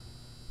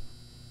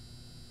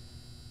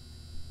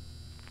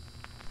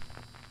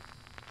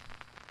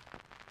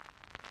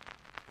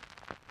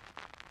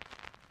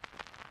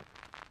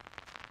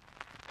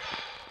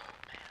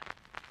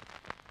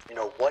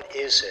or what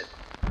is it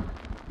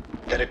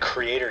that a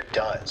creator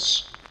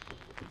does?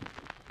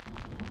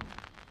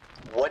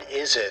 What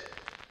is it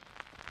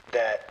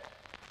that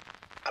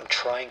I'm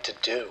trying to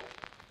do?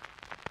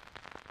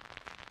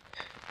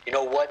 You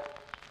know what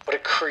a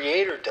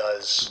creator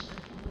does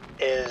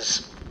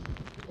is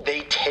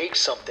they take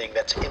something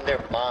that's in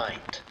their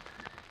mind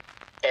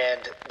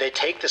and they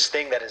take this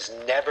thing that has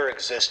never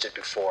existed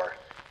before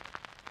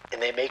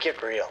and they make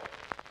it real.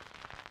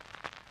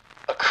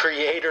 A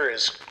creator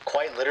is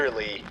quite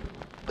literally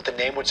what the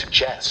name would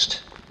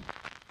suggest.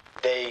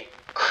 They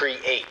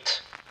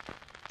create.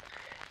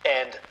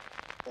 And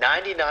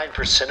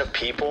 99% of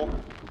people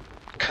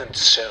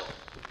consume.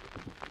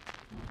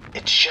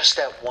 It's just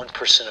that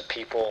 1% of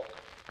people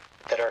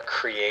that are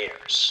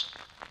creators.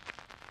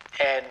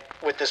 And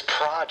with this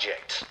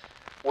project,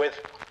 with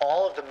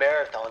all of the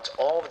marathons,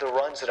 all of the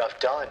runs that I've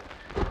done,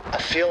 I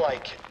feel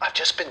like I've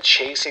just been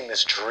chasing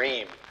this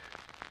dream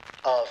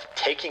of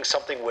taking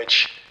something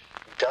which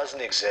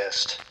doesn't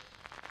exist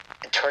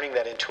and turning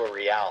that into a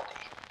reality.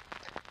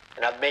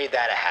 And I've made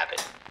that a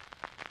habit.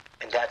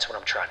 And that's what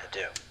I'm trying to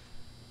do.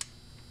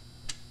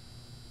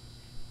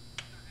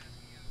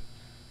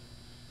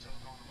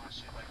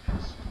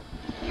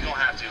 You don't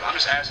have to. I'm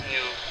just asking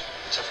you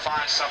to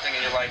find something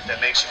in your life that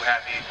makes you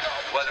happy,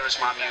 whether it's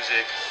my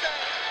music,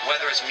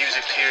 whether it's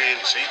music, period.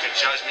 So you can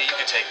judge me, you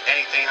can take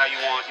anything how you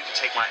want, you can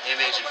take my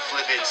image and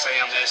flip it and say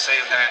I'm this, say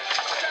I'm that.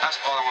 That's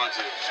all I want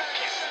to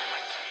do.